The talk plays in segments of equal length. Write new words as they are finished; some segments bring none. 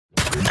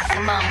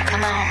Come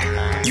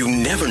on. You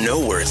never know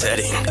where it's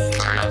heading.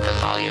 Turn up the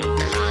volume.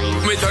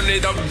 We turn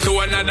it up to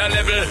another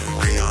level.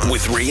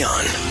 With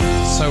Rian.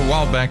 So a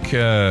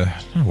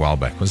while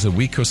back, was it a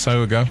week or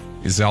so ago,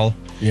 Isel?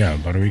 Yeah,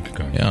 about a week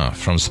ago. Yeah,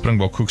 from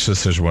Springbok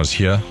Koeksisters was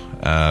here.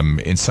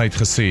 En sy het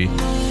gesê,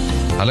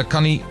 hulle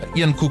kan nie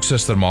een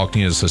koeksister maak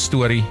nie, is 'n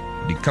storie.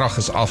 Die krag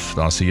is af,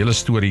 daar's 'n hele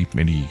storie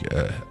met die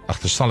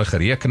agterstallige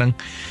rekening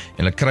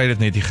en hulle kry dit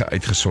net nie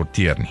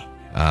uitgesorteer nie.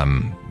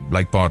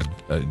 Blykbaar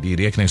die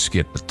rekening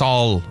skeet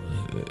betaal.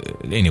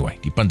 Anyway,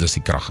 die punt is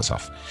die krag is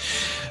af.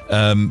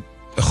 'n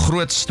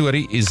Groot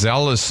storie.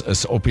 Isel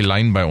is op die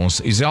lyn by ons.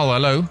 Isel,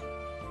 hallo.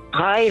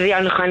 Hi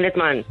Rian, gaan dit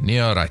man?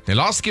 Nee, alright. Die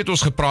laaste keer het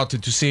ons gepraat en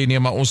toe sê nee,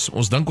 maar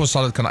ons dink ons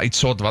sal dit kan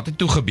uitsort. Wat het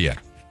toe gebeur?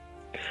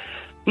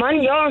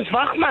 Man, ja, ons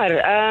wag maar.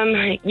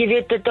 Jy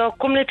weet, daar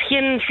kom net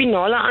geen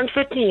finale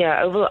antwoord nie.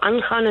 Ou wil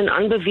aangaan en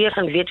aanbeweeg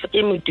en weet wat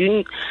jy moet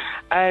doen.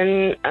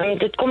 En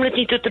dit kom net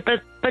nie tot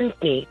 'n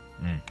punt nie.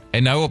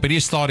 En nou op hierdie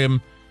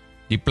stadium,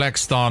 die plek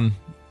staan,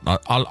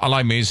 al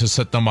die mense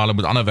sit nou maar, hulle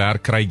moet ander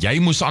werk kry. Jy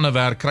moes ander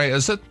werk kry,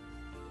 is dit?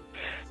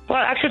 Wel,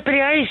 ek sit by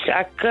die huis.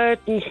 Ek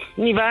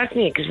nie werk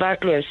nie, ek is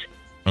werkloos.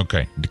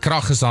 Okay, die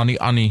krag is daar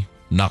nie aan nie,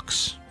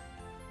 niks.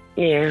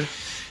 Ja.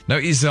 Nou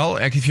Isel,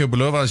 ek het vir jou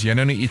beloof as jy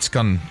nou nie iets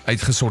kan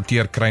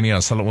uitgesorteer kry nie,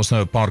 dan sal ons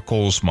nou 'n paar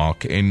calls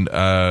maak en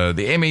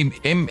die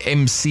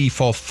MMC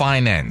for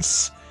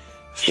Finance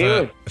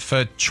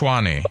vir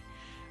Tshwane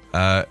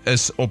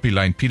is op die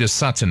lyn, Pieter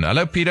Sutton.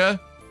 Hallo Pieter.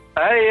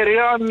 Hey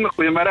Rian,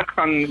 goeiemôre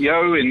aan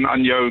jou en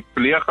aan jou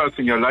kollegas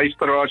en jou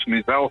luisteraars en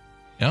myself.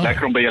 Ja.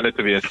 Lekker om by julle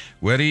te wees.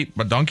 Hoorie,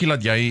 maar dankie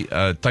dat jy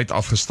tyd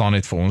afgestaan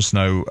het vir ons.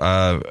 Nou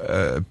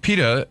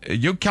Pieter,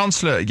 jou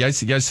counselor,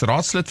 jy's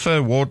raadslid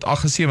vir Ward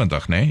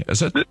 78, né? Is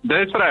dit?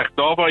 Dis reg,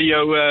 daar waar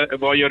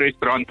jou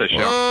restaurant is,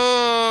 ja.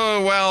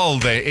 Oh, well,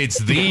 it's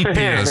the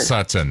Pieter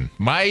Sutton.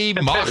 My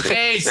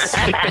maggies.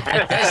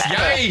 Dis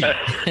jy.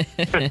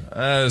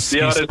 Ja,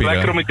 dit is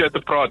lekker om met jou te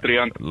praat,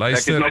 Rian.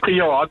 Luister, ek het nog nie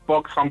jou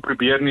hotbox gaan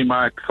probeer nie,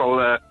 maar ek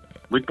sal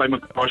moet by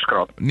mekaar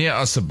skraap. Nee,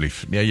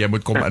 asseblief. Nee, jy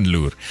moet kom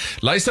inloer.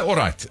 Luister,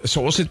 alright.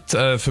 So ons het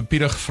vir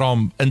Pieter gevra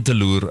om in te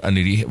loer in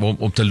hierdie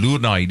om te loer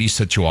na hierdie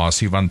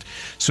situasie, want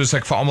soos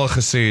ek vir almal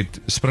gesê het,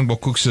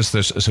 Springbok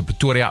Koeksisters is 'n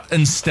Pretoria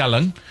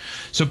instelling.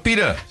 So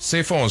Pieter,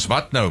 sê vir ons,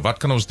 wat nou? Wat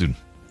kan ons doen?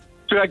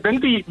 So ek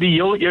dink die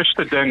heel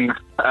eerste ding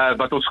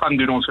wat ons gaan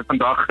doen, ons het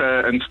vandag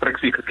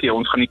instruksie gegee,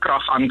 ons gaan die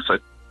krag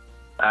aansit.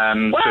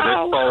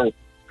 So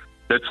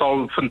dit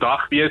sal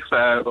vandag wees,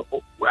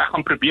 ek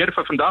gaan probeer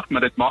vir vandag,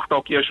 maar dit mag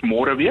dalk eers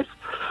môre wees.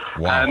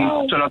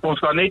 En sodat ons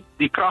dan net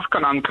die krag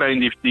kan aankry en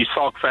die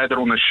saak verder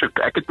ondersoek.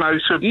 Ek het nou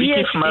so 'n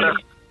bietjie vanmiddag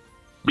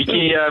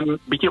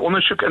bietjie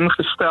ondersoek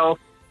ingestel.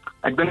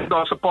 Ek dink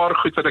daar's 'n paar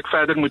goed wat ek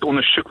verder moet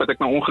ondersoek wat ek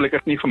nou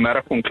ongelukkig nie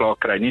vanmiddag kon klaar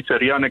kry nie. So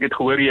Rian, ek het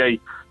gehoor jy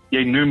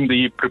noem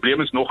die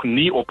probleem is nog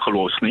nie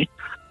opgelos nie.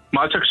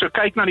 Maar as ek so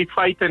kyk na die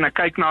feite en ek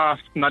kyk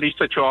na die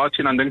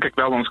situasie, dan dink ek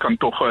wel ons kan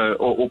tog 'n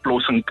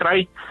oplossing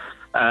kry.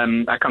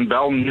 Ek kan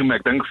wel noem,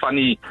 ek dink van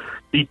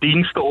die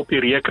dienste op die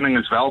rekening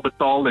is wel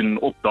betaal en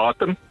op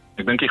datum.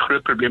 Ek dink die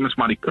groot probleem is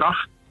maar die krag.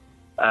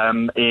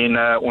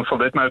 Ons sal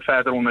dit nou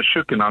verder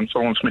ondersoek en dan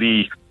sal ons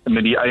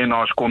met die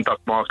eienaars kontak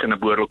maak en 'n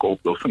behoorlike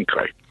oplossing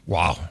kry.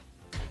 Wow.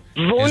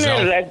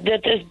 Wonderlik,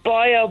 dit is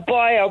baie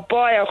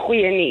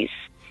goeie nuus.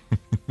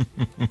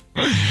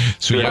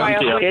 Baie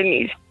goeie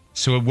nuus.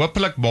 So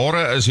hopelik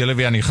môre is julle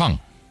weer aan die gang.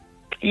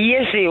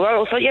 Yesie, wel,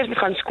 ons sal eers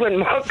gaan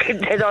skoonmaak,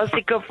 dit is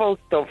seker vol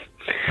stof.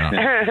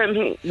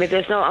 Dit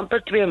is nou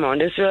amper 2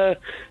 maande, so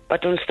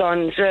wat ons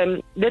staan,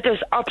 so dit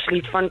is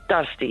absoluut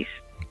fantasties.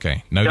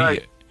 Okay, nou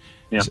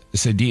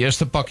die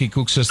eerste pakkie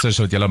Koeksisters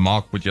wat julle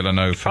maak, moet julle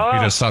nou vir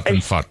Pieter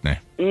Sutton vat, né?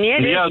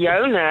 Nee, dit is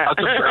joune.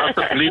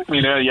 Asseblief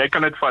nie, jy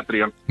kan dit vat,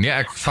 Rian. Nee,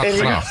 ek vat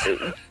graag.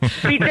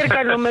 Pieter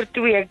kan nommer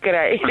 2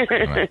 kry.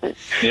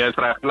 Nee, is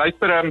reg.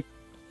 Luister,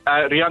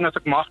 Rian, as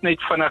ek mag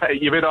net vinnig,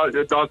 jy weet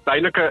daar's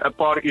duidelik 'n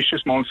paar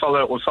issues, maar ons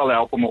sal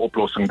help om 'n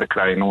oplossing te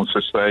kry en ons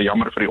is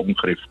jammer vir die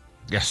ongerief.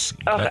 Yes.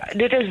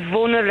 Dit is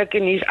wonderlike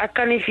nuus. Ek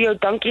kan nie vir jou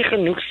dankie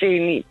genoeg sê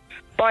nie.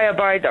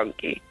 Baie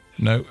dankie.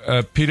 Nou,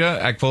 Pieter,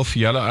 ek wil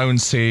vir julle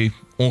ouens sê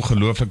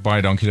ongelooflik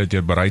baie dankie dat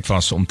jy bereid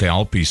was om te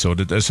help hier. So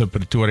dit is 'n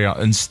Pretoria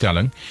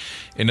instelling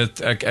en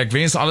ek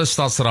wens alle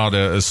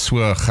stadsrade is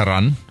so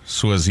geran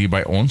soos hier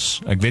by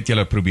ons. Ek weet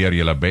julle probeer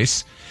julle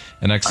bes.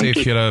 En ek sê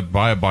vir julle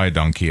baie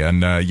dankie.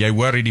 En jy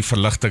hoor hierdie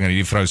verligting en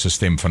hierdie vrou se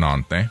stem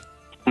vanaand, né?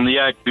 Nee,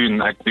 ek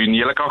doen.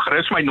 Julle kan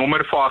gerus my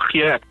nommer vir haar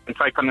gee.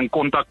 Sy kan in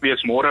kontak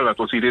wees môre dat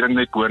ons hierdie ding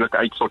net behoorlik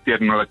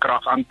uitsorteer en hulle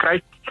krag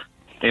aankry.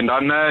 En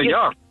dan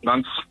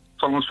dan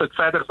sal ons dit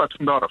verder vat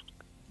van daar af.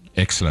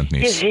 Excellent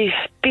nuus. Jezus,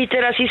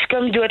 Pieter, as die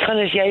skim doodgaan,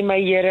 is jy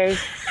my hero.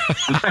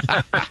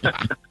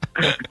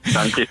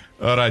 Dankie.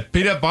 Alright,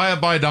 Pieter,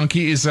 baie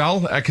dankie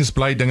Isel. Ek is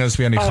bly dinge is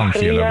weer aan die gang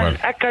vir julle, hoor.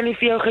 Ek kan nie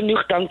vir jou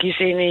genoeg dankie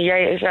sê nie.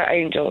 Jy is 'n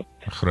angel.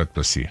 Groot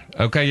plesier.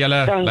 Okay,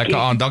 julle, lekker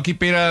aan. Dankie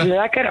Pieter.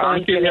 Lekker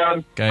aan.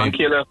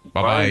 Dankie julle.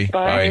 Bye.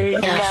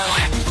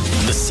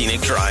 The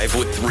Scenic Drive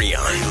with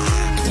Rian.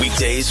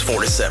 Weekdays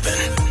 4 to 7.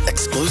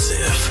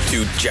 Exclusive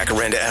to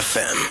Jacaranda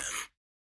FM.